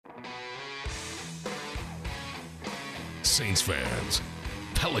Saints fans,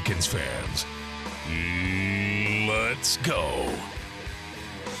 Pelicans fans, let's go.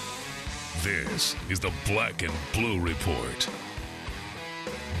 This is the Black and Blue Report.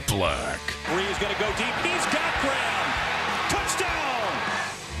 Black. Brees going to go deep. He's got ground. Touchdown.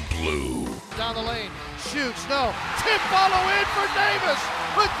 Blue. Down the lane. Shoots. No. Tip follow in for Davis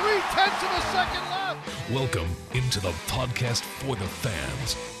with 3/10 of a second left. Welcome into the podcast for the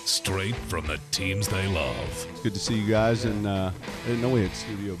fans, straight from the teams they love. It's good to see you guys, and I didn't know we had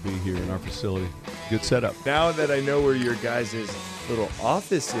Studio B here in our facility. Good setup. Now that I know where your guys' little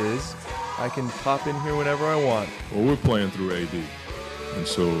office is, I can pop in here whenever I want. Well, we're playing through AD, and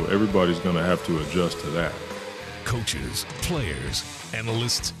so everybody's going to have to adjust to that. Coaches, players,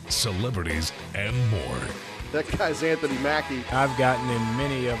 analysts, celebrities, and more. That guy's Anthony Mackie. I've gotten in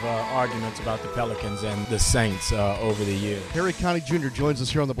many of arguments about the Pelicans and the Saints over the years. Harry Connick Jr. joins us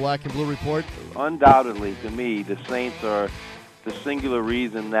here on the Black and Blue Report. Undoubtedly, to me, the Saints are the singular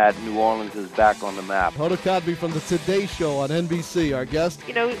reason that New Orleans is back on the map. Hoda Kotb from the Today Show on NBC, our guest.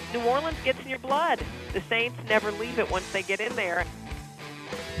 You know, New Orleans gets in your blood. The Saints never leave it once they get in there.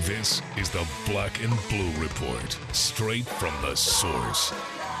 This is the Black and Blue Report, straight from the source.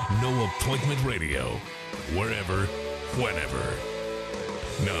 No appointment radio, wherever, whenever.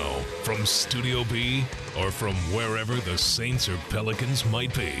 Now, from Studio B, or from wherever the Saints or Pelicans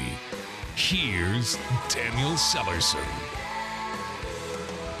might be, here's Daniel Sellerson.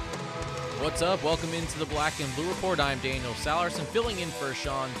 What's up? Welcome into the Black and Blue Report. I'm Daniel Sellerson, filling in for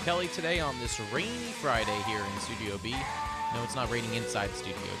Sean Kelly today on this rainy Friday here in Studio B. No, it's not raining inside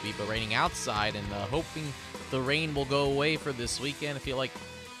Studio B, but raining outside, and hoping the rain will go away for this weekend. I feel like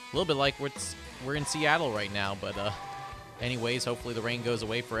a little bit like we're in Seattle right now, but anyways, hopefully the rain goes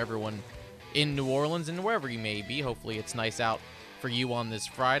away for everyone in New Orleans and wherever you may be. Hopefully it's nice out for you on this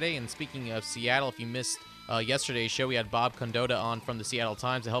Friday. And speaking of Seattle, if you missed yesterday's show, we had Bob Condotta on from the Seattle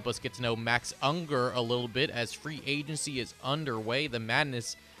Times to help us get to know Max Unger a little bit as free agency is underway. The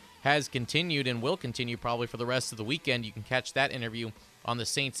madness has continued and will continue probably for the rest of the weekend. You can catch that interview on the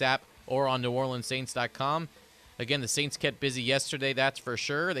Saints app or on NewOrleansSaints.com. Again, the Saints kept busy yesterday, that's for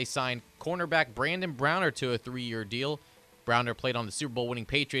sure. They signed cornerback Brandon Browner to a 3-year deal. Browner played on the Super Bowl winning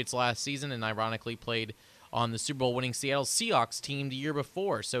Patriots last season and ironically played on the Super Bowl winning Seattle Seahawks team the year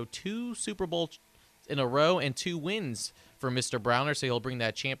before. So 2 Super Bowls in a row and 2 wins for Mr. Browner. So he'll bring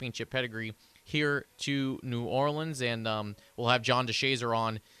that championship pedigree here to New Orleans. And we'll have John DeShazer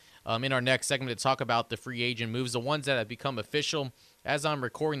on in our next segment to talk about the free agent moves, the ones that have become official. As I'm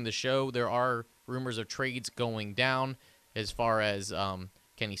recording the show, there are rumors of trades going down as far as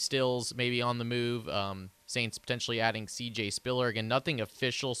Kenny Stills maybe on the move, Saints potentially adding C.J. Spiller. Again, nothing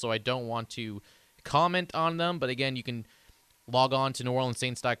official, so I don't want to comment on them. But again, you can log on to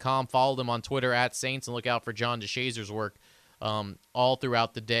NewOrleansSaints.com, follow them on Twitter @Saints, and look out for John DeShazer's work all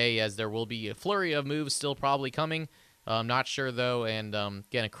throughout the day, as there will be a flurry of moves still probably coming. I'm not sure, though, and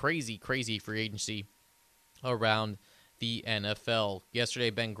again, a crazy free agency around the NFL.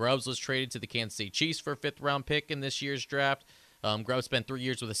 Yesterday, Ben Grubbs was traded to the Kansas City Chiefs for a 5th-round pick in this year's draft. Grubbs spent 3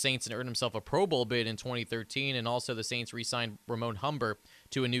 years with the Saints and earned himself a Pro Bowl bid in 2013, and also the Saints re-signed Ramon Humber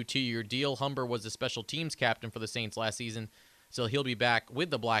to a new 2-year deal. Humber was the special teams captain for the Saints last season, so he'll be back with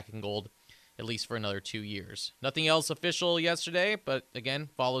the black and gold at least for another 2 years. Nothing else official yesterday, but again,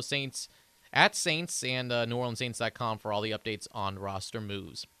 follow Saints @Saints and NewOrleansSaints.com for all the updates on roster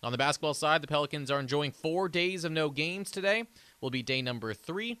moves. On the basketball side, the Pelicans are enjoying 4 days of no games today. Will be day number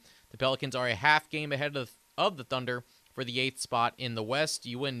 3. The Pelicans are a half game ahead of the Thunder for the 8th spot in the West.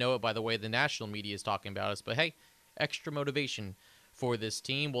 You wouldn't know it by the way the national media is talking about us, but hey, extra motivation for this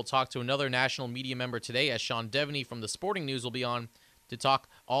team. We'll talk to another national media member today, as Sean Devaney from the Sporting News will be on to talk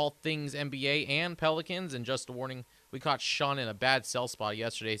all things NBA and Pelicans. And just a warning, we caught Sean in a bad cell spot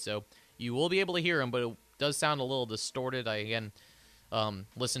yesterday, so you will be able to hear him, but it does sound a little distorted. I, again,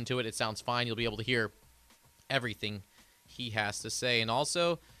 listened to it. It sounds fine. You'll be able to hear everything he has to say. And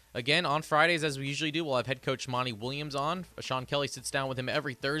also, again, on Fridays, as we usually do, we'll have head coach Monty Williams on. Sean Kelly sits down with him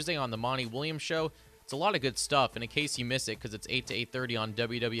every Thursday on the Monty Williams Show. It's a lot of good stuff, and in case you miss it, because it's 8 to 8:30 on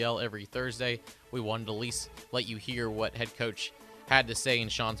WWL every Thursday, we wanted to at least let you hear what head coach had to say in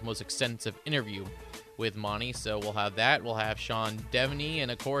Sean's most extensive interview with Monty. So we'll have that. We'll have Sean Devaney, and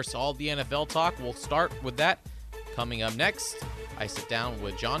of course, all the NFL talk. We'll start with that coming up next. I sit down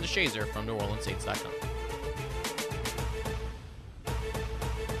with John DeShazer from NewOrleansSaints.com.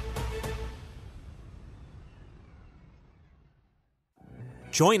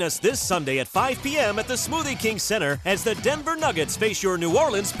 Join us this Sunday at 5 p.m. at the Smoothie King Center as the Denver Nuggets face your New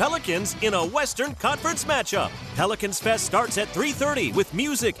Orleans Pelicans in a Western Conference matchup. Pelicans Fest starts at 3:30 with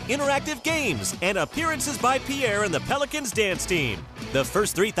music, interactive games, and appearances by Pierre and the Pelicans dance team. The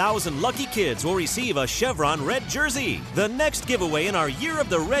first 3,000 lucky kids will receive a Chevron red jersey, the next giveaway in our Year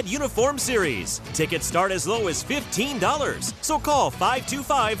of the Red Uniform series. Tickets start as low as $15, so call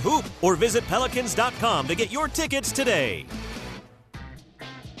 525-HOOP or visit Pelicans.com to get your tickets today.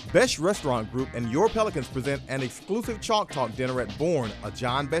 Best Restaurant Group and your Pelicans present an exclusive Chalk Talk dinner at Bourne, a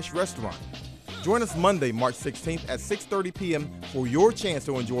John Best restaurant. Join us Monday, March 16th at 6:30 p.m. for your chance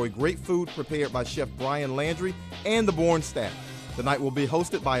to enjoy great food prepared by Chef Brian Landry and the Bourne staff. The night will be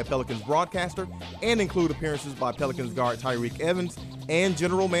hosted by a Pelicans broadcaster and include appearances by Pelicans guard Tyreek Evans and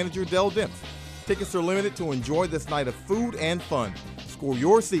General Manager Dell Demps. Tickets are limited to enjoy this night of food and fun. Score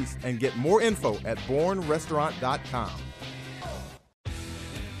your seats and get more info at bournerestaurant.com.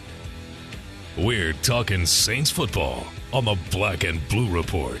 We're talking Saints football on the Black and Blue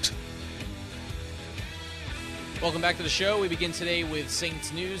Report. Welcome back to the show. We begin today with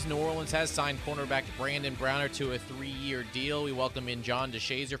Saints news. New Orleans has signed cornerback Brandon Browner to a 3-year deal. We welcome in John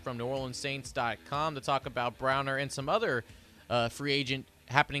DeShazier from NewOrleansSaints.com to talk about Browner and some other free agent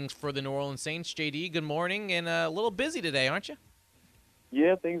happenings for the New Orleans Saints. JD, good morning, and a little busy today, aren't you?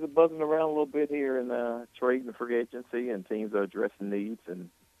 Yeah, things are buzzing around a little bit here in trade and free agency, and teams are addressing needs and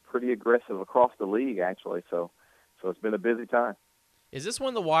pretty aggressive across the league, actually. So it's been a busy time. Is this one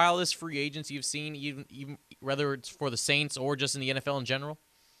of the wildest free agents you've seen, even whether it's for the Saints or just in the NFL in general?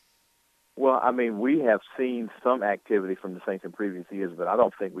 Well, I mean, we have seen some activity from the Saints in previous years, but I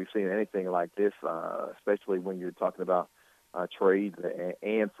don't think we've seen anything like this, especially when you're talking about trades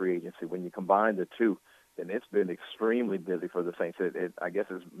and free agency. When you combine the two, then it's been extremely busy for the Saints. I guess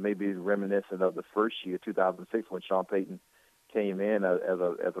it's maybe reminiscent of the first year, 2006, when Sean Payton came in as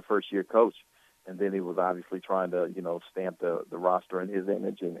a first-year coach, and then he was obviously trying to, stamp the roster in his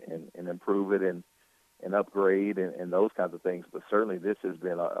image and improve it and upgrade and those kinds of things. But certainly this has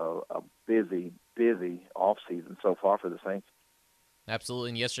been a busy offseason so far for the Saints. Absolutely,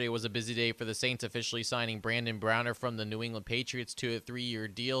 and yesterday was a busy day for the Saints, officially signing Brandon Browner from the New England Patriots to a 3-year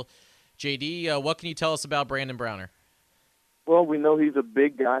deal. JD, what can you tell us about Brandon Browner? Well, we know he's a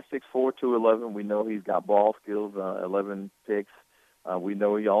big guy, 6'4", 211. We know he's got ball skills, 11 picks. We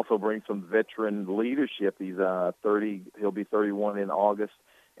know he also brings some veteran leadership. He's 30. He'll be 31 in August,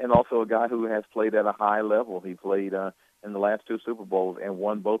 and also a guy who has played at a high level. He played in the last 2 Super Bowls and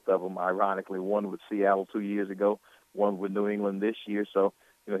won both of them, ironically. One with Seattle 2 years ago, one with New England this year. So,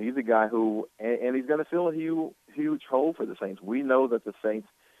 he's a guy who, and he's going to fill a huge hole for the Saints. We know that the Saints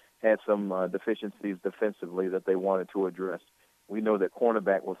had some deficiencies defensively that they wanted to address. We know that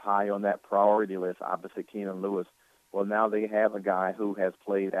cornerback was high on that priority list opposite Keenan Lewis. Well, now they have a guy who has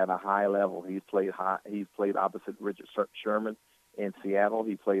played at a high level. He's played opposite Richard Sherman in Seattle.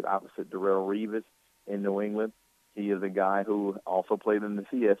 He played opposite Darrelle Revis in New England. He is a guy who also played in the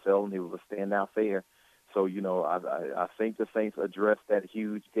CFL, and he was a standout there. So, I think the Saints addressed that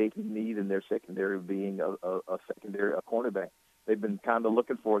huge gaping need in their secondary, being a cornerback. They've been kind of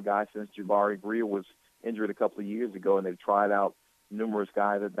looking for a guy since Jabari Greer was injured a couple of years ago, and they've tried out numerous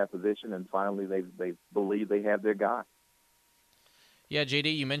guys at that position, and finally they believe they have their guy. Yeah,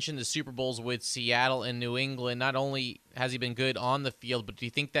 JD, you mentioned the Super Bowls with Seattle and New England. Not only has he been good on the field, but do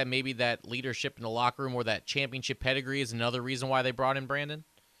you think that maybe that leadership in the locker room or that championship pedigree is another reason why they brought in Brandon?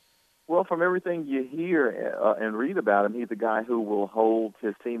 Well, from everything you hear and read about him, he's a guy who will hold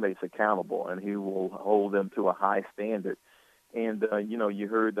his teammates accountable, and he will hold them to a high standard. And, you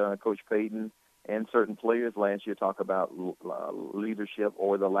heard Coach Payton and certain players last year talk about leadership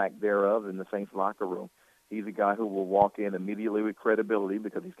or the lack thereof in the Saints locker room. He's a guy who will walk in immediately with credibility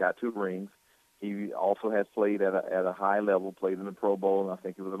because he's got 2 rings. He also has played at a high level, played in the Pro Bowl, and I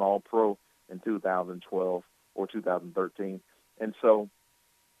think he was an All-Pro in 2012 or 2013. And so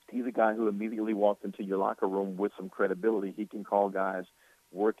he's a guy who immediately walks into your locker room with some credibility. He can call guys'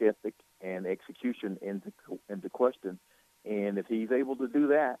 work ethic and execution into question. And if he's able to do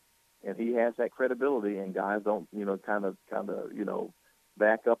that, and he has that credibility, and guys don't, kind of,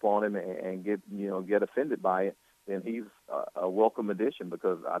 back up on him and get offended by it, then he's a welcome addition,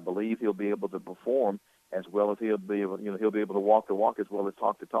 because I believe he'll be able to perform as well as he'll be able to walk the walk as well as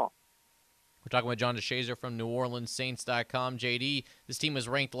talk the talk. We're talking with John DeShazier from NewOrleansSaints.com. JD, this team was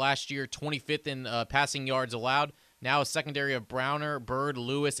ranked last year 25th in passing yards allowed. Now a secondary of Browner, Byrd,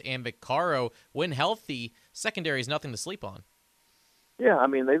 Lewis, and Vaccaro. When healthy, secondary is nothing to sleep on. Yeah, I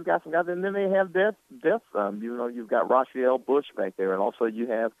mean, they've got some guys, and then they have depth. You've got Raphael Bush back there, and also you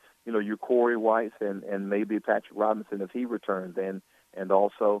have, your Corey Whites and maybe Patrick Robinson if he returns. And And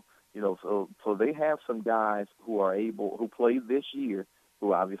also, so they have some guys who played this year,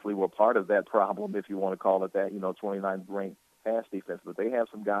 who obviously were part of that problem, if you want to call it that, 29th ranked pass defense. But they have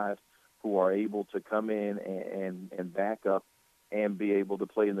some guys who are able to come in and back up and be able to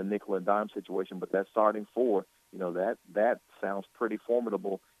play in the nickel and dime situation. But that starting four, that sounds pretty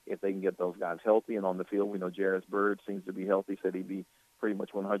formidable if they can get those guys healthy and on the field. We know Jairus Byrd seems to be healthy, said he'd be pretty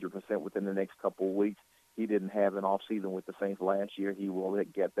much 100% within the next couple of weeks. He didn't have an offseason with the Saints last year. He will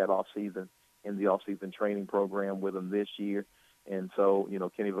get that offseason in the offseason training program with them this year. And so,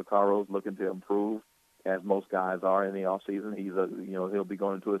 Kenny Vaccaro's looking to improve, as most guys are in the offseason. He'll be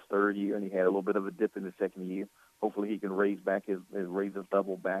going into his third year, and he had a little bit of a dip in his second year. Hopefully he can raise his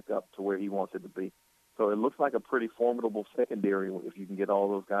level back up to where he wants it to be. So it looks like a pretty formidable secondary if you can get all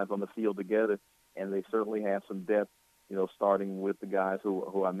those guys on the field together, and they certainly have some depth, starting with the guys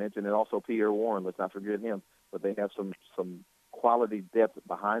who I mentioned, and also Pierre Warren, let's not forget him. But they have some quality depth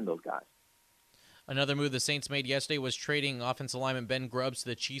behind those guys. Another move the Saints made yesterday was trading offensive lineman Ben Grubbs to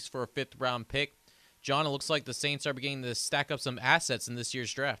the Chiefs for a 5th-round pick. John, it looks like the Saints are beginning to stack up some assets in this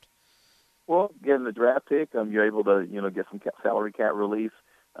year's draft. Well, getting the draft pick, you're able to, get some salary cap relief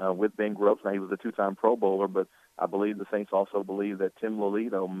with Ben Grubbs. Now, he was a 2-time Pro Bowler, but I believe the Saints also believe that Tim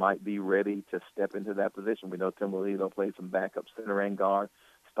Lolito might be ready to step into that position. We know Tim Lolito played some backup center and guard,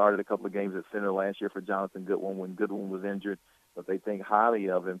 started a couple of games at center last year for Jonathan Goodwin when Goodwin was injured, but they think highly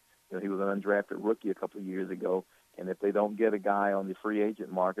of him. He was an undrafted rookie a couple of years ago, and if they don't get a guy on the free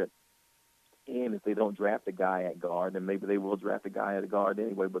agent market, and if they don't draft a guy at guard, then maybe they will draft a guy at guard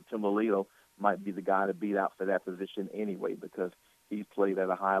anyway, but Tim Lolito might be the guy to beat out for that position anyway because he's played at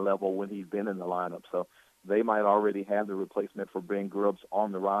a high level when he's been in the lineup. So they might already have the replacement for Ben Grubbs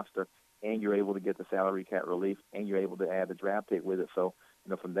on the roster, and you're able to get the salary cap relief, and you're able to add the draft pick with it. So,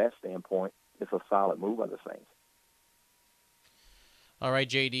 from that standpoint, it's a solid move by the Saints. All right,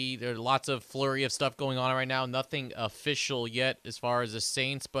 JD, there's lots of flurry of stuff going on right now. Nothing official yet as far as the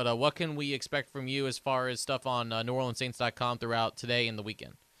Saints, but what can we expect from you as far as stuff on NewOrleansSaints.com throughout today and the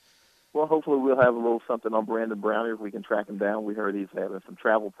weekend? Well, hopefully we'll have a little something on Brandon Browner if we can track him down. We heard he's having some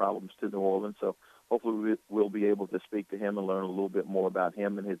travel problems to New Orleans, so hopefully we'll be able to speak to him and learn a little bit more about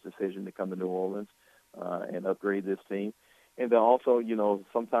him and his decision to come to New Orleans and upgrade this team. And also,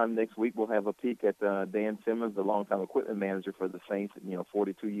 sometime next week we'll have a peek at Dan Simmons, the longtime equipment manager for the Saints.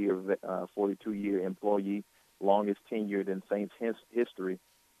 42-year employee, longest tenured in Saints history,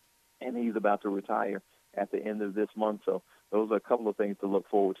 and he's about to retire at the end of this month. So those are a couple of things to look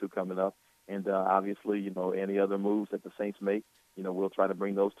forward to coming up. And obviously, any other moves that the Saints make, we'll try to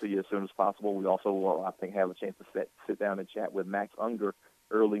bring those to you as soon as possible. We also will, I think, have a chance to sit down and chat with Max Unger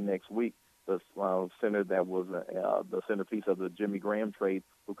early next week, the center that was the centerpiece of the Jimmy Graham trade,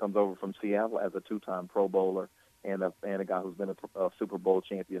 who comes over from Seattle as a 2-time Pro Bowler and a guy who's been a Super Bowl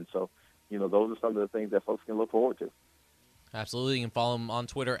champion. So, those are some of the things that folks can look forward to. Absolutely. You can follow him on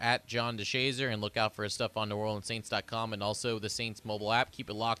Twitter at John DeShazer and look out for his stuff on NewOrleansSaints.com and also the Saints mobile app. Keep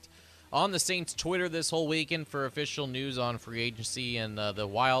it locked on the Saints Twitter this whole weekend for official news on free agency and the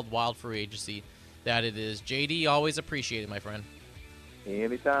wild free agency that it is. JD, always appreciate it, my friend.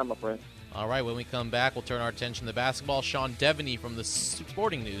 Anytime, my friend. All right, when we come back, we'll turn our attention to basketball. Sean Devaney from the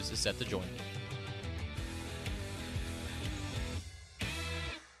Sporting News is set to join me.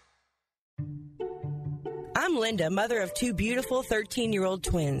 I'm Linda, mother of 2 beautiful 13-year-old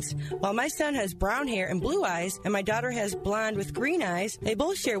twins. While my son has brown hair and blue eyes, and my daughter has blonde with green eyes, they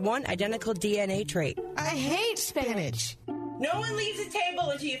both share one identical DNA trait. I hate spinach. No one leaves the table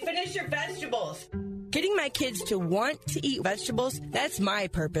until you finish your vegetables. Getting my kids to want to eat vegetables, that's my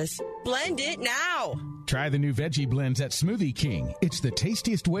purpose. Blend it now. Try the new veggie blends at Smoothie King. It's the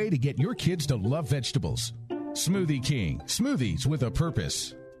tastiest way to get your kids to love vegetables. Smoothie King. Smoothies with a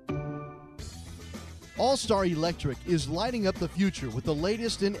purpose. All-Star Electric is lighting up the future with the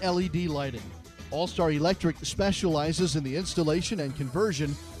latest in LED lighting. All-Star Electric specializes in the installation and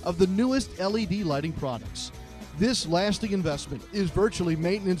conversion of the newest LED lighting products. This lasting investment is virtually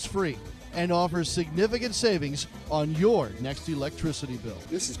maintenance-free and offers significant savings on your next electricity bill.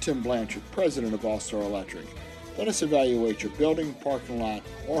 This is Tim Blanchard, president of All-Star Electric. Let us evaluate your building, parking lot,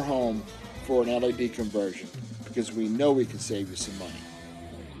 or home for an LED conversion because we know we can save you some money.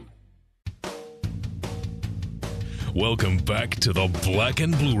 Welcome back to the Black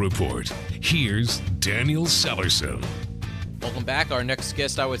and Blue Report. Here's Daniel Salerson. Welcome back. Our next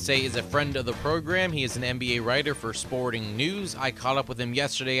guest, I would say, is a friend of the program. He is an NBA writer for Sporting News. I caught up with him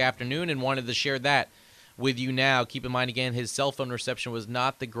yesterday afternoon and wanted to share that with you now. Keep in mind, again, his cell phone reception was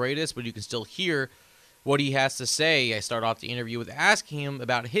not the greatest, but you can still hear what he has to say. I start off the interview with asking him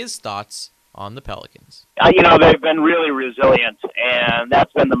about his thoughts on the Pelicans. They've been really resilient, and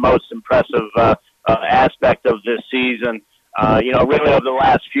that's been the most impressive aspect of this season. Really over the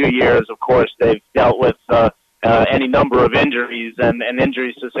last few years, of course, they've dealt with any number of injuries and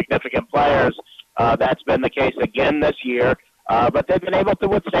injuries to significant players. That's been the case again this year. But they've been able to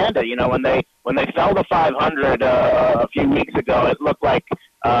withstand it. When they fell to 500 a few weeks ago, it looked like,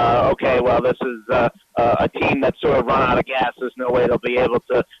 this is a team that's sort of run out of gas. There's no way they'll be able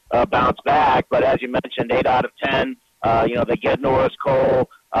to bounce back. But as you mentioned, 8 out of 10. They get Norris Cole.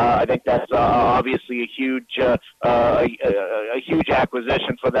 I think that's obviously a huge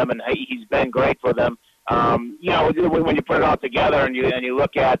acquisition for them, and he's been great for them. When you put it all together and you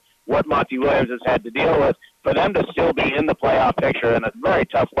look at what Monty Williams has had to deal with, for them to still be in the playoff picture in a very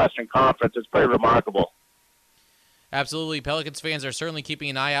tough Western Conference is pretty remarkable. Absolutely. Pelicans fans are certainly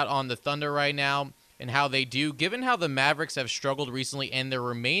keeping an eye out on the Thunder right now and how they do. Given how the Mavericks have struggled recently and their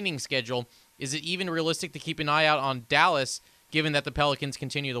remaining schedule, is it even realistic to keep an eye out on Dallas, given that the Pelicans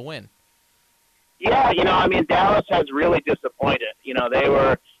continue to win? Yeah, Dallas has really disappointed. They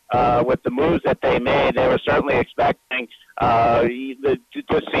were, with the moves that they made, they were certainly expecting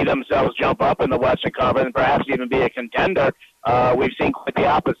to see themselves jump up in the Western Conference and perhaps even be a contender. We've seen quite the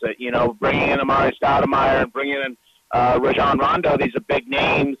opposite. Bringing in Amari Stoudemire and bringing in Rajon Rondo, these are big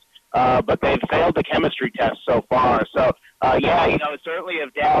names, but they've failed the chemistry test so far. So, certainly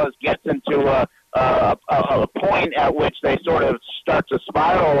if Dallas gets into a point at which they sort of start to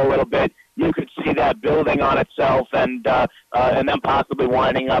spiral a little bit, you could see that building on itself and then possibly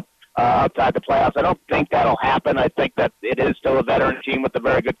winding up outside the playoffs. I don't think that'll happen. I think that it is still a veteran team with a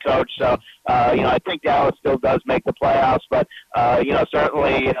very good coach. So, I think Dallas still does make the playoffs, but,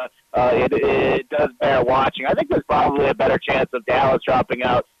 certainly it does bear watching. I think there's probably a better chance of Dallas dropping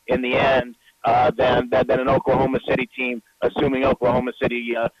out in the end than an Oklahoma City team, assuming Oklahoma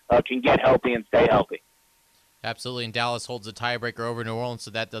City can get healthy and stay healthy. Absolutely, and Dallas holds a tiebreaker over New Orleans,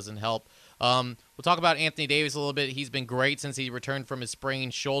 so that doesn't help. We'll talk about Anthony Davis a little bit. He's been great since he returned from his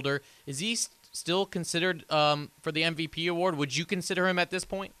sprained shoulder. Is he still considered for the MVP award? Would you consider him at this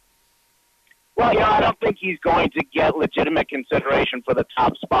point? Well, I don't think he's going to get legitimate consideration for the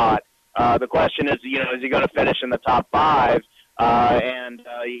top spot. The question is, is he going to finish in the top 5?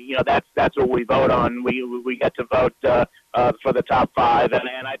 That's what we vote on. We get to vote for the top 5,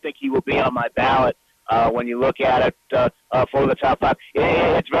 and I think he will be on my ballot. When you look at it for the top 5,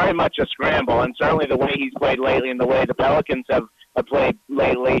 it's very much a scramble, and certainly the way he's played lately and the way the Pelicans have played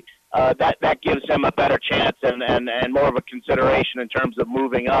lately, that gives him a better chance and more of a consideration in terms of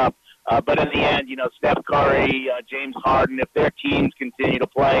moving up. But in the end, Steph Curry, James Harden, if their teams continue to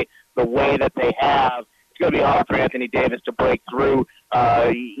play the way that they have, it's going to be hard for Anthony Davis to break through,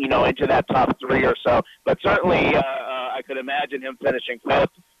 into that top 3 or so. But certainly, I could imagine him finishing 5th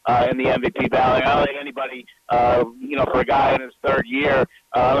in the MVP ballot. I don't think anybody, for a guy in his 3rd year,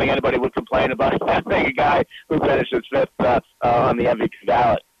 I don't think anybody would complain about having a guy who finishes 5th on the MVP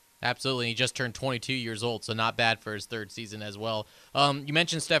ballot. Absolutely. He just turned 22 years old, so not bad for his 3rd season as well. You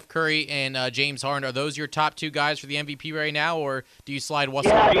mentioned Steph Curry and James Harden. Are those your top 2 guys for the MVP right now, or do you slide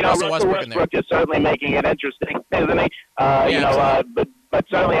Russell Westbrook in there? Westbrook is certainly making it interesting, isn't he? But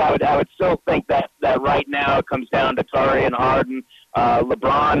certainly I would still think that right now it comes down to Curry and Harden.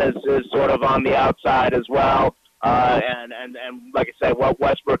 LeBron is sort of on the outside as well. And like I said, what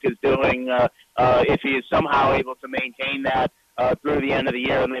Westbrook is doing, if he is somehow able to maintain that through the end of the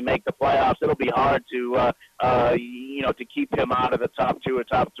year and they make the playoffs, it'll be hard to keep him out of the top 2 or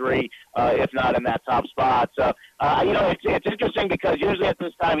top 3, if not in that top spot. So, it's interesting because usually at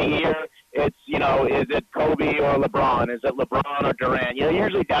this time of year, it's, is it Kobe or LeBron? Is it LeBron or Durant?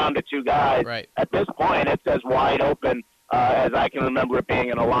 Usually down to 2 guys. Right. At this point, it's as wide open as I can remember it being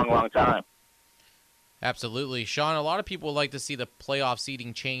in a long, long time. Absolutely. Sean, a lot of people would like to see the playoff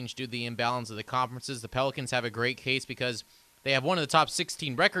seeding change due to the imbalance of the conferences. The Pelicans have a great case because they have one of the top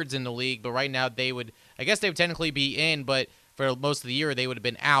 16 records in the league, but right now they would technically be in, but for most of the year they would have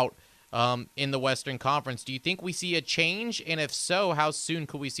been out in the Western Conference. Do you think we see a change? And if so, how soon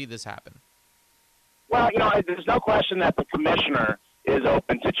could we see this happen? Well, there's no question that the commissioner is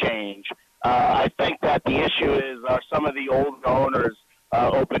open to change. I think that the issue is, are some of the old owners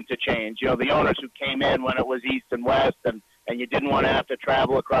open to change? The owners who came in when it was East and West and you didn't want to have to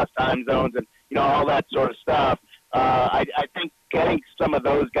travel across time zones and, all that sort of stuff. I think getting some of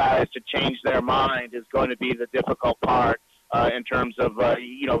those guys to change their mind is going to be the difficult part in terms of,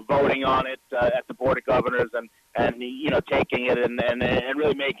 voting on it at the Board of Governors and taking it and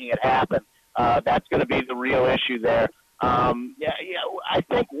really making it happen. That's going to be the real issue there. I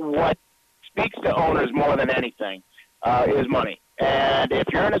think what speaks to owners more than anything is money. And if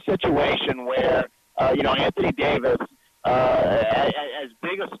you're in a situation where, Anthony Davis, as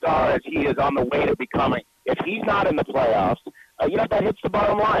big a star as he is on the way to becoming, if he's not in the playoffs, that hits the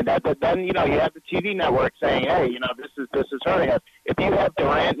bottom line. Then you have the TV network saying, hey, this is hurting us. If you have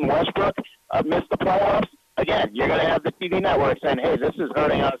Durant and Westbrook miss the playoffs, again, you're going to have the TV network saying, hey, this is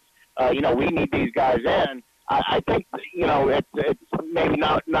hurting us. We need these guys in. I think, it's maybe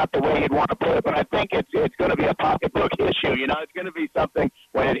not the way you'd want to put it, but I think it's going to be a pocketbook issue. It's going to be something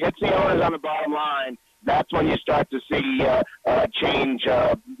when it hits the owners on the bottom line. That's when you start to see change,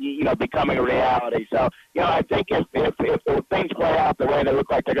 becoming a reality. So, I think if things play out the way they look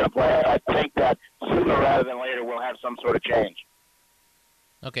like they're going to play out, I think that sooner rather than later we'll have some sort of change.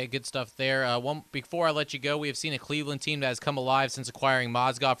 Okay, good stuff there. Before I let you go, we have seen a Cleveland team that has come alive since acquiring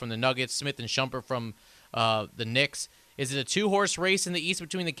Mozgov from the Nuggets, Smith and Shumpert from the Knicks. Is it a two-horse race in the East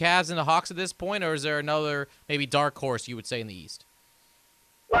between the Cavs and the Hawks at this point, or is there another maybe dark horse you would say in the East?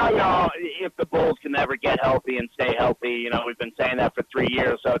 Well, if the Bulls can never get healthy and stay healthy, we've been saying that for 3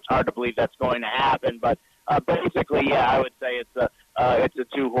 years, so it's hard to believe that's going to happen. But basically, yeah, I would say it's a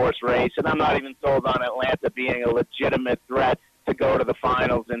two-horse race, and I'm not even sold on Atlanta being a legitimate threat to go to the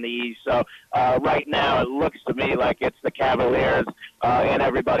finals in the East. So right now, it looks to me like it's the Cavaliers and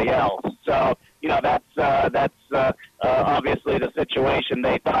everybody else. So that's obviously the situation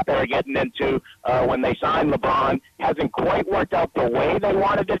they thought they were getting into when they signed LeBron. Hasn't quite worked out the way they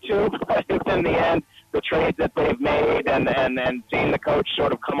wanted it to, but in the end, the trades that they've made and seeing the coach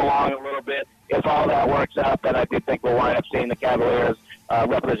sort of come along a little bit, if all that works out, then I do think we'll wind up seeing the Cavaliers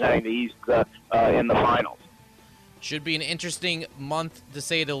representing the East in the finals. Should be an interesting month, to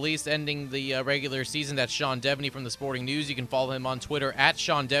say the least, ending the regular season. That's Sean Devaney from the Sporting News. You can follow him on Twitter at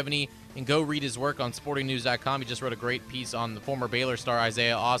Sean Devaney and go read his work on sportingnews.com. He just wrote a great piece on the former Baylor star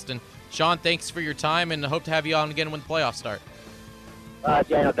Isaiah Austin. Sean, thanks for your time, and hope to have you on again when the playoffs start.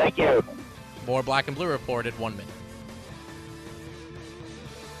 Daniel, thank you. More Black and Blue Report at 1 minute.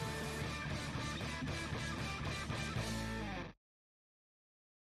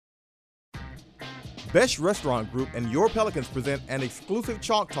 Best Restaurant Group and your Pelicans present an exclusive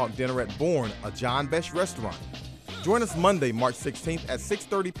Chalk Talk dinner at Bourne, a John Best restaurant. Join us Monday, March 16th at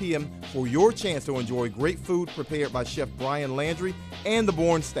 6:30 p.m. for your chance to enjoy great food prepared by Chef Brian Landry and the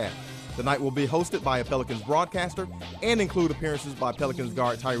Bourne staff. The night will be hosted by a Pelicans broadcaster and include appearances by Pelicans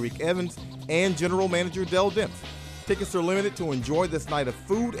guard Tyreek Evans and General Manager Dell Demps. Tickets are limited to enjoy this night of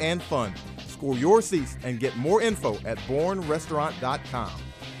food and fun. Score your seats and get more info at bournerestaurant.com.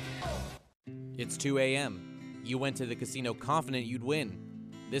 It's 2 a.m. You went to the casino confident you'd win.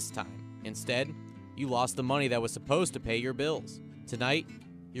 This time, instead, you lost the money that was supposed to pay your bills. Tonight,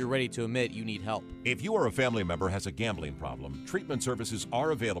 you're ready to admit you need help. If you or a family member has a gambling problem, treatment services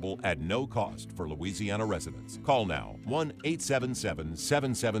are available at no cost for Louisiana residents. Call now,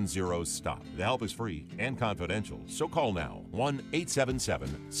 1-877-770-STOP. The help is free and confidential, so call now,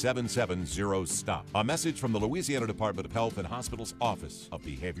 1-877-770-STOP. A message from the Louisiana Department of Health and Hospitals Office of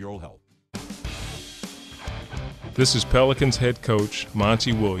Behavioral Health. This is Pelicans head coach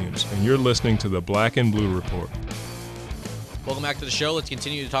Monty Williams, and you're listening to the Black and Blue Report. Welcome back to the show. Let's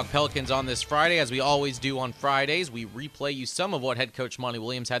continue to talk Pelicans on this Friday. As we always do on Fridays, we replay you some of what head coach Monty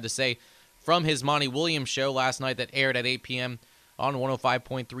Williams had to say from his Monty Williams show last night that aired at 8 p.m. on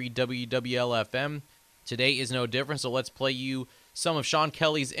 105.3 WWL-FM. Today is no different, so let's play you some of Sean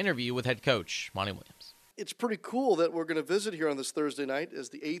Kelly's interview with head coach Monty Williams. It's pretty cool that we're going to visit here on this Thursday night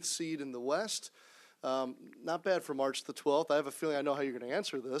as the 8th seed in the West. Not bad for March the 12th. I have a feeling I know how you're going to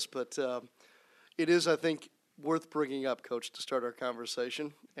answer this, but it is, I think, worth bringing up, Coach, to start our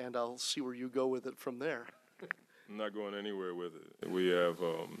conversation, and I'll see where you go with it from there. I'm not going anywhere with it. We have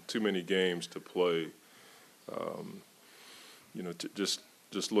too many games to play. Just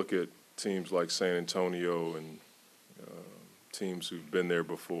look at teams like San Antonio and teams who've been there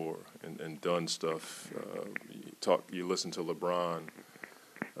before and done stuff. You listen to LeBron.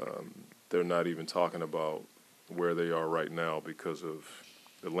 They're not even talking about where they are right now because of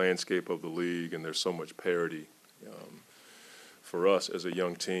the landscape of the league, and there's so much parity. For us as a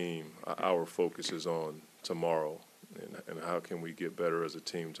young team, our focus is on tomorrow and how can we get better as a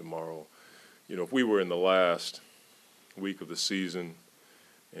team tomorrow. If we were in the last week of the season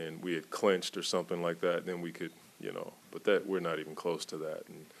and we had clinched or something like that, then we could, but that we're not even close to that.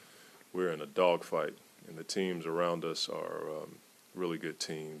 And we're in a dogfight, and the teams around us are really good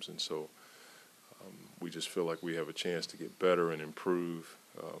teams. And so we just feel like we have a chance to get better and improve.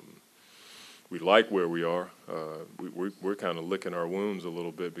 We like where we are. We're kind of licking our wounds a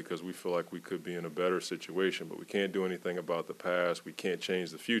little bit because we feel like we could be in a better situation, but we can't do anything about the past. We can't change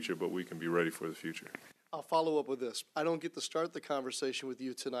the future, but we can be ready for the future. I'll follow up with this. I don't get to start the conversation with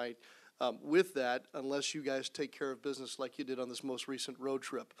you tonight with that unless you guys take care of business like you did on this most recent road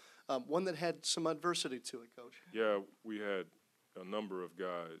trip, one that had some adversity to it, Coach. Yeah, we had a number of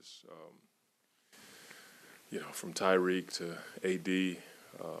guys, from Tyreek to AD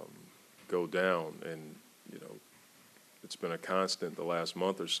go down, and, it's been a constant the last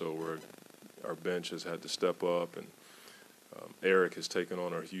month or so where our bench has had to step up, and Eric has taken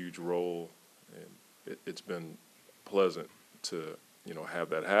on a huge role, and it's been pleasant to, have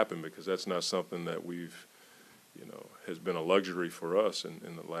that happen, because that's not something that we've, has been a luxury for us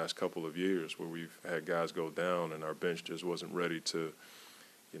in the last couple of years, where we've had guys go down and our bench just wasn't ready to,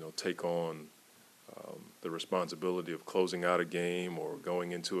 take on the responsibility of closing out a game or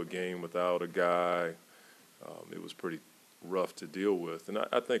going into a game without a guy. It was pretty rough to deal with. And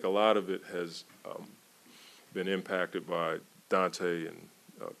I think a lot of it has been impacted by Dante and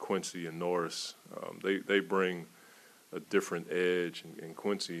Quincy and Norris. They bring a different edge, and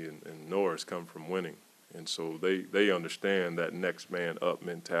Quincy and Norris come from winning. And so they understand that next man up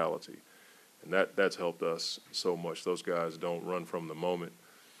mentality. And that's helped us so much. Those guys don't run from the moment.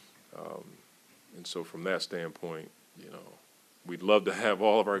 And so from that standpoint, we'd love to have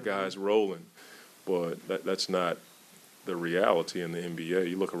all of our guys rolling, but that's not the reality in the NBA.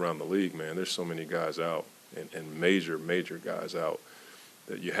 You look around the league, man, there's so many guys out, and major guys out,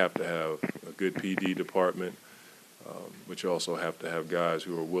 that you have to have a good PD department, but you also have to have guys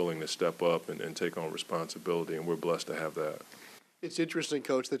who are willing to step up and take on responsibility, and we're blessed to have that. It's interesting,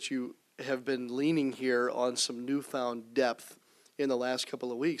 Coach, that you have been leaning here on some newfound depth in the last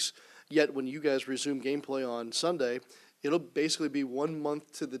couple of weeks. Yet when you guys resume gameplay on Sunday, it'll basically be 1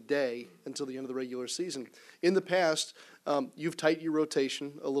 month to the day until the end of the regular season. In the past, you've tightened your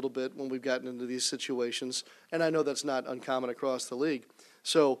rotation a little bit when we've gotten into these situations, and I know that's not uncommon across the league.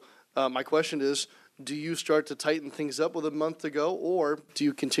 So my question is, do you start to tighten things up with a month to go, or do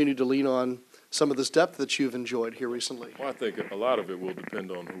you continue to lean on some of this depth that you've enjoyed here recently? Well, I think a lot of it will depend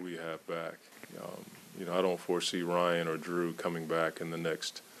on who we have back. I don't foresee Ryan or Drew coming back in the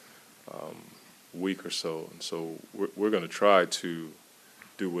next week or so. And so we're going to try to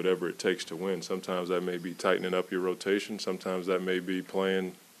do whatever it takes to win. Sometimes that may be tightening up your rotation. Sometimes that may be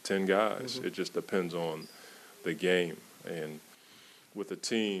playing 10 guys. Mm-hmm. It just depends on the game. And with a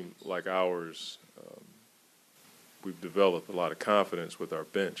team like ours, we've developed a lot of confidence with our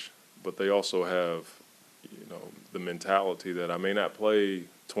bench. But they also have, the mentality that I may not play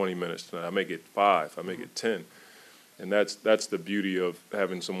 20 minutes tonight. I may get 5. I may get 10. And that's the beauty of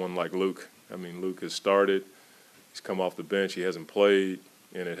having someone like Luke. I mean, Luke has started. He's come off the bench. He hasn't played,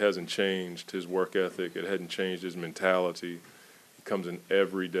 and it hasn't changed his work ethic. It hasn't changed his mentality. He comes in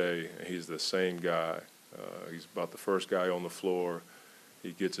every day, and he's the same guy. He's about the first guy on the floor.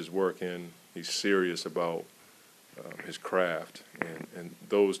 He gets his work in. He's serious about his craft. And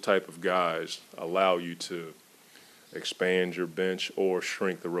those type of guys allow you to expand your bench or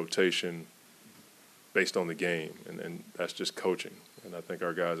shrink the rotation based on the game, and that's just coaching. And I think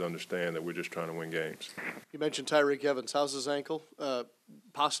our guys understand that we're just trying to win games. You mentioned Tyreek Evans. How's his ankle?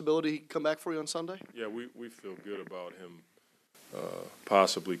 Possibility he come back for you on Sunday? Yeah, we feel good about him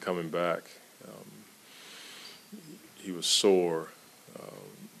possibly coming back. He was sore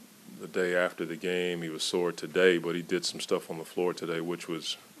the day after the game. He was sore today, but he did some stuff on the floor today, which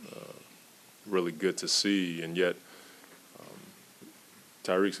was really good to see. And yet,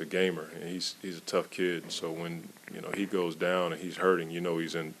 Tyreek's a gamer, and he's a tough kid. So when he goes down and he's hurting,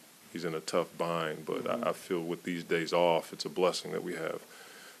 he's in a tough bind. But I feel with these days off, it's a blessing that we have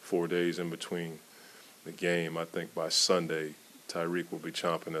 4 days in between the game. I think by Sunday, Tyreek will be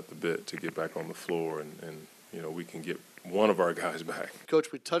chomping at the bit to get back on the floor, and we can get one of our guys back.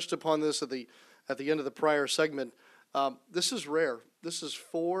 Coach, we touched upon this at the end of the prior segment. This is rare. This is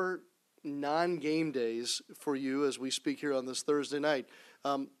 4 non-game days for you as we speak here on this Thursday night.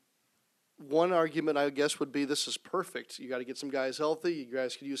 One argument, I guess, would be this is perfect. You got to get some guys healthy. You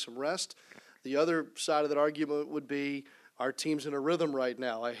guys could use some rest. The other side of that argument would be our team's in a rhythm right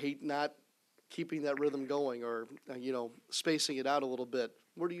now. I hate not keeping that rhythm going or, spacing it out a little bit.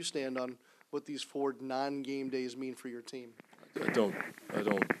 Where do you stand on what these 4 non-game days mean for your team? I don't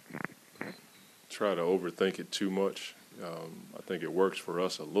try to overthink it too much. I think it works for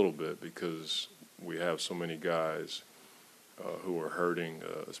us a little bit because we have so many guys who are hurting,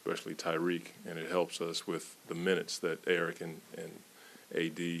 especially Tyreek, and it helps us with the minutes that Eric and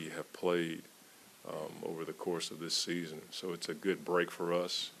AD have played over the course of this season. So it's a good break for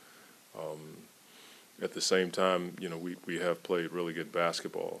us. At the same time, we have played really good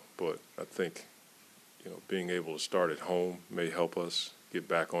basketball, but I think, being able to start at home may help us get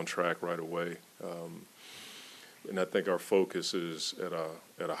back on track right away. and I think our focus is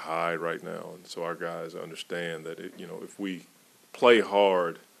at a high right now, and so our guys understand that if we play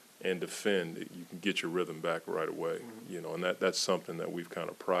hard and defend, you can get your rhythm back right away. And that's something that we've kind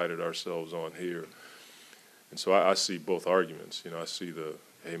of prided ourselves on here. And so I see both arguments. I see the,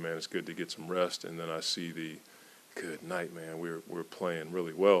 hey man, it's good to get some rest, and then I see the, good night, man. We're playing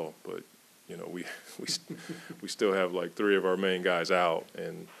really well, but we still have like 3 of our main guys out,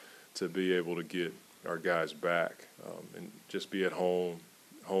 and to be able to get our guys back and just be at home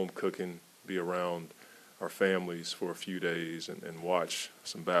cooking, be around our families for a few days and watch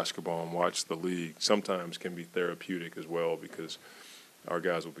some basketball and watch the league sometimes can be therapeutic as well, because our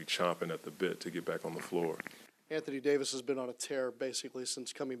guys will be chomping at the bit to get back on the floor. Anthony Davis has been on a tear basically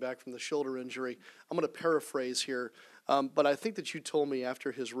since coming back from the shoulder injury. I'm going to paraphrase here, but I think that you told me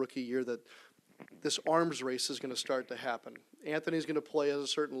after his rookie year that this arms race is going to start to happen. Anthony's going to play at a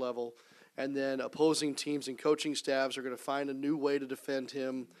certain level, and then opposing teams and coaching staffs are going to find a new way to defend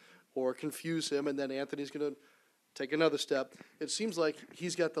him or confuse him, and then Anthony's going to take another step. It seems like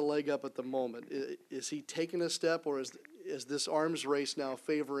he's got the leg up at the moment. Is he taking a step, or is this arms race now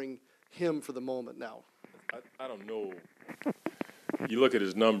favoring him for the moment now? I don't know. You look at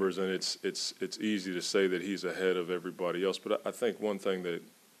his numbers, and it's easy to say that he's ahead of everybody else, but I think one thing that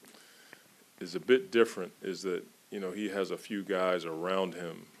is a bit different is that he has a few guys around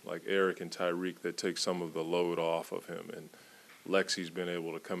him, like Eric and Tyreek, that take some of the load off of him, and Lexi's been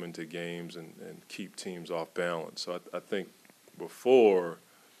able to come into games and keep teams off balance. So I think before,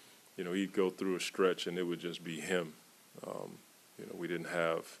 he'd go through a stretch and it would just be him. We didn't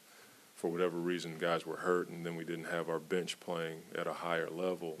have, for whatever reason, guys were hurt, and then we didn't have our bench playing at a higher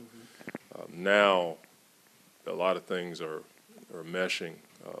level. Now, a lot of things are meshing.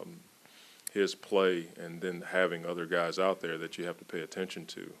 His play and then having other guys out there that you have to pay attention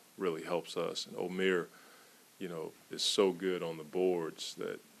to really helps us. And Omer, is so good on the boards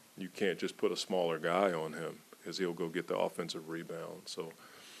that you can't just put a smaller guy on him because he'll go get the offensive rebound. So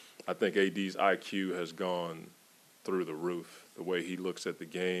I think AD's IQ has gone through the roof. The way he looks at the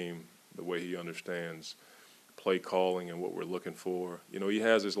game, the way he understands play calling and what we're looking for. He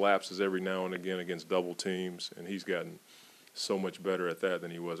has his lapses every now and again against double teams, and he's gotten so much better at that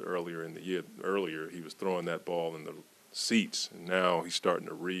than he was earlier in the year. Earlier, he was throwing that ball in the seats, and now he's starting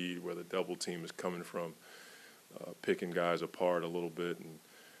to read where the double team is coming from, picking guys apart a little bit, and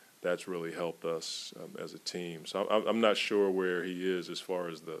that's really helped us as a team. So I'm not sure where he is as far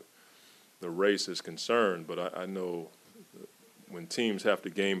as the race is concerned, but I know when teams have to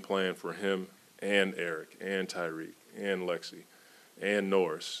game plan for him and Eric and Tyreek and Lexi and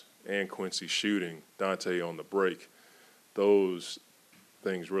Norris and Quincy shooting, Dante on the break, those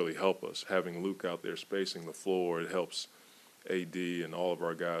things really help us. Having Luke out there spacing the floor, it helps AD and all of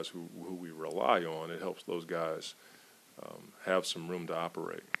our guys who we rely on. It helps those guys have some room to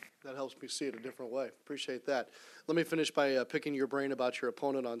operate. That helps me see it a different way. Appreciate that. Let me finish by picking your brain about your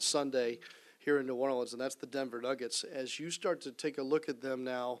opponent on Sunday here in New Orleans, and that's the Denver Nuggets. As you start to take a look at them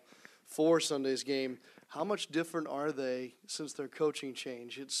now for Sunday's game, how much different are they since their coaching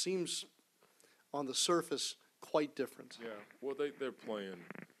change? It seems on the surface quite different. Yeah, well, they're playing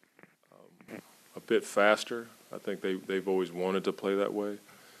a bit faster. I think they've always wanted to play that way.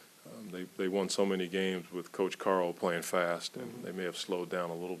 They won so many games with Coach Carl playing fast, and they may have slowed down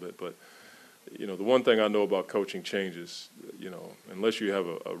a little bit. But, the one thing I know about coaching changes, unless you have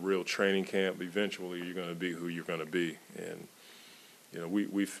a real training camp, eventually you're going to be who you're going to be. And,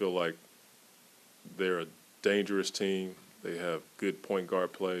 we feel like they're a dangerous team. They have good point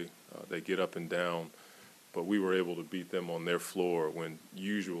guard play. They get up and down. But we were able to beat them on their floor when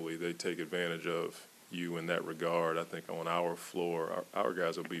usually they take advantage of you in that regard. I think on our floor, our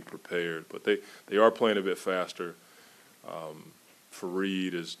guys will be prepared. But they are playing a bit faster.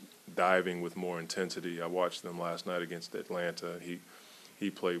 Fareed is diving with more intensity. I watched them last night against Atlanta. He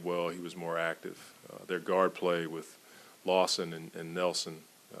played well. He was more active. Their guard play with Lawson and Nelson,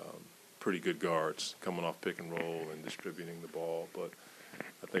 pretty good guards coming off pick and roll and distributing the ball. But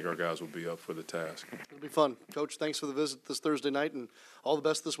I think our guys will be up for the task. It'll be fun. Coach, thanks for the visit this Thursday night, and all the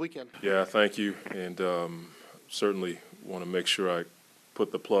best this weekend. Yeah, thank you. And certainly want to make sure I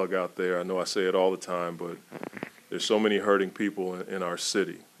put the plug out there. I know I say it all the time, but there's so many hurting people in our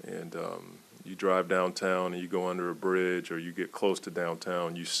city. And you drive downtown and you go under a bridge or you get close to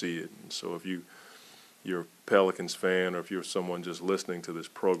downtown, you see it. And so if you're a Pelicans fan, or if you're someone just listening to this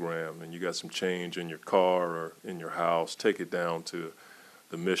program and you got some change in your car or in your house, take it down to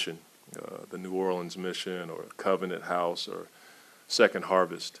the Mission, the New Orleans Mission, or Covenant House, or Second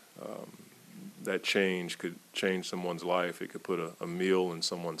Harvest. That change could change someone's life. It could put a meal in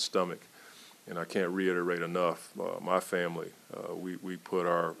someone's stomach. and I can't reiterate enough, my family, we put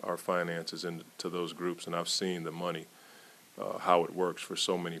our finances into those groups, and I've seen the money, how it works for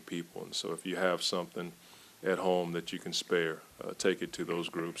so many people. And so if you have something at home that you can spare, take it to those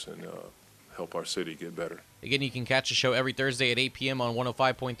groups and help our city get better. Again, you can catch the show every Thursday at 8 p.m. on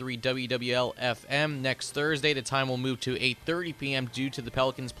 105.3 WWL-FM. Next Thursday, the time will move to 8:30 p.m. due to the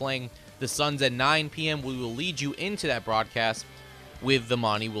Pelicans playing the Suns at 9 p.m. We will lead you into that broadcast with the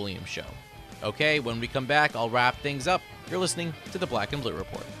Monty Williams Show. Okay, when we come back, I'll wrap things up. You're listening to the Black and Blue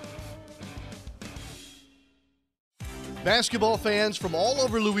Report. Basketball fans from all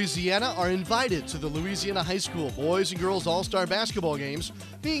over Louisiana are invited to the Louisiana High School Boys and Girls All-Star Basketball Games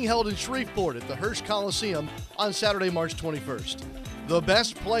being held in Shreveport at the Hirsch Coliseum on Saturday, March 21st. The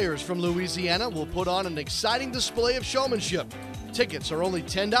best players from Louisiana will put on an exciting display of showmanship. Tickets are only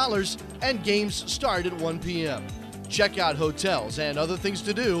 $10 and games start at 1 p.m. Check out hotels and other things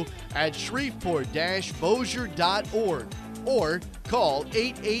to do at shreveport-bossier.org or call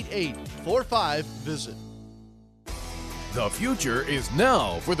 888-45-VISIT. The future is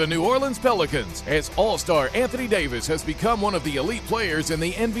now for the New Orleans Pelicans as All-Star Anthony Davis has become one of the elite players in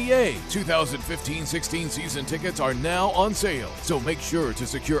the NBA. 2015-16 season tickets are now on sale, so make sure to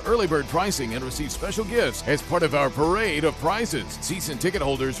secure early bird pricing and receive special gifts as part of our parade of prizes. Season ticket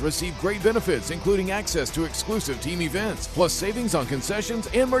holders receive great benefits, including access to exclusive team events, plus savings on concessions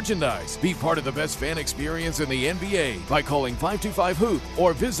and merchandise. Be part of the best fan experience in the NBA by calling 525-HOOP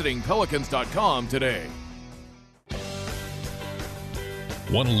or visiting Pelicans.com today.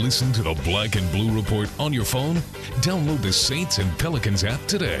 Want to listen to the Black and Blue Report on your phone? Download the Saints and Pelicans app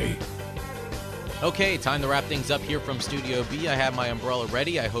today. Okay, time to wrap things up here from Studio B. I have my umbrella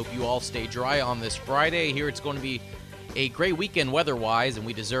ready. I hope you all stay dry on this Friday. Here it's going to be a great weekend weather-wise, and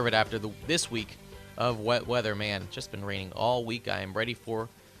we deserve it after this week of wet weather. Man, it's just been raining all week. I am ready for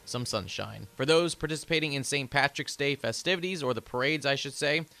some sunshine. For those participating in St. Patrick's Day festivities, or the parades, I should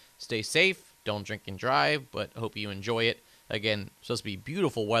say, stay safe, don't drink and drive, but hope you enjoy it. Again, supposed to be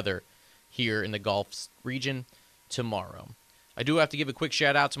beautiful weather here in the Gulf region tomorrow. I do have to give a quick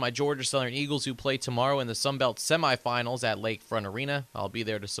shout out to my Georgia Southern Eagles who play tomorrow in the Sun Belt semifinals at Lakefront Arena. I'll be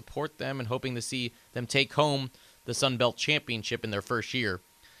there to support them and hoping to see them take home the Sun Belt Championship in their first year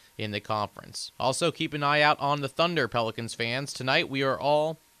in the conference. Also, keep an eye out on the Thunder, Pelicans fans. Tonight, we are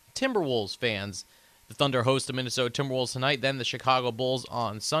all Timberwolves fans. The Thunder host the Minnesota Timberwolves tonight, then the Chicago Bulls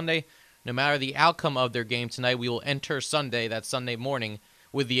on Sunday. No matter the outcome of their game tonight, we will enter Sunday, that Sunday morning,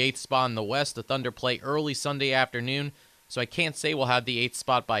 with the 8th spot in the West. The Thunder play early Sunday afternoon, so I can't say we'll have the 8th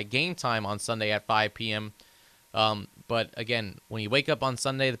spot by game time on Sunday at 5 p.m. But again, when you wake up on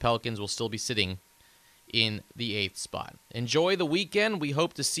Sunday, the Pelicans will still be sitting in the 8th spot. Enjoy the weekend. We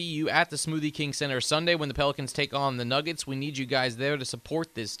hope to see you at the Smoothie King Center Sunday when the Pelicans take on the Nuggets. We need you guys there to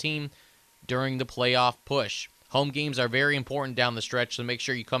support this team during the playoff push. Home games are very important down the stretch, so make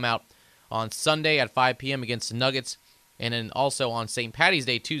sure you come out on Sunday at 5 p.m. against the Nuggets, and then also on St. Patty's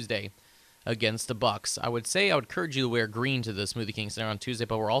Day, Tuesday, against the Bucks. I would encourage you to wear green to the Smoothie King Center on Tuesday,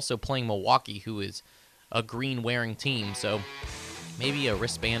 but we're also playing Milwaukee, who is a green-wearing team, so maybe a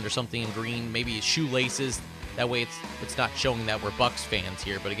wristband or something in green, maybe shoelaces. That way it's not showing that we're Bucks fans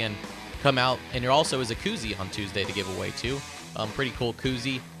here, but again, come out, and there also is a koozie on Tuesday to give away, too. Pretty cool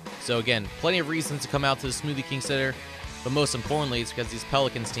koozie. So again, plenty of reasons to come out to the Smoothie King Center. But most importantly, it's because this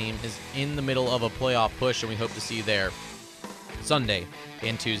Pelicans team is in the middle of a playoff push, and we hope to see you there Sunday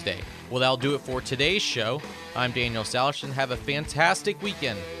and Tuesday. Well, that'll do it for today's show. I'm Daniel Salerson. Have a fantastic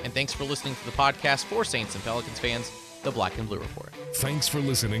weekend, and thanks for listening to the podcast for Saints and Pelicans fans, the Black and Blue Report. Thanks for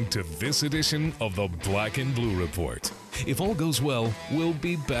listening to this edition of the Black and Blue Report. If all goes well, we'll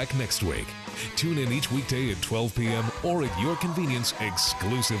be back next week. Tune in each weekday at 12 p.m. or at your convenience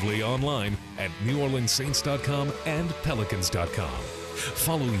exclusively online at NewOrleansSaints.com and Pelicans.com.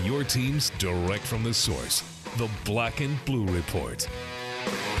 Follow your teams direct from the source, the Black and Blue Report.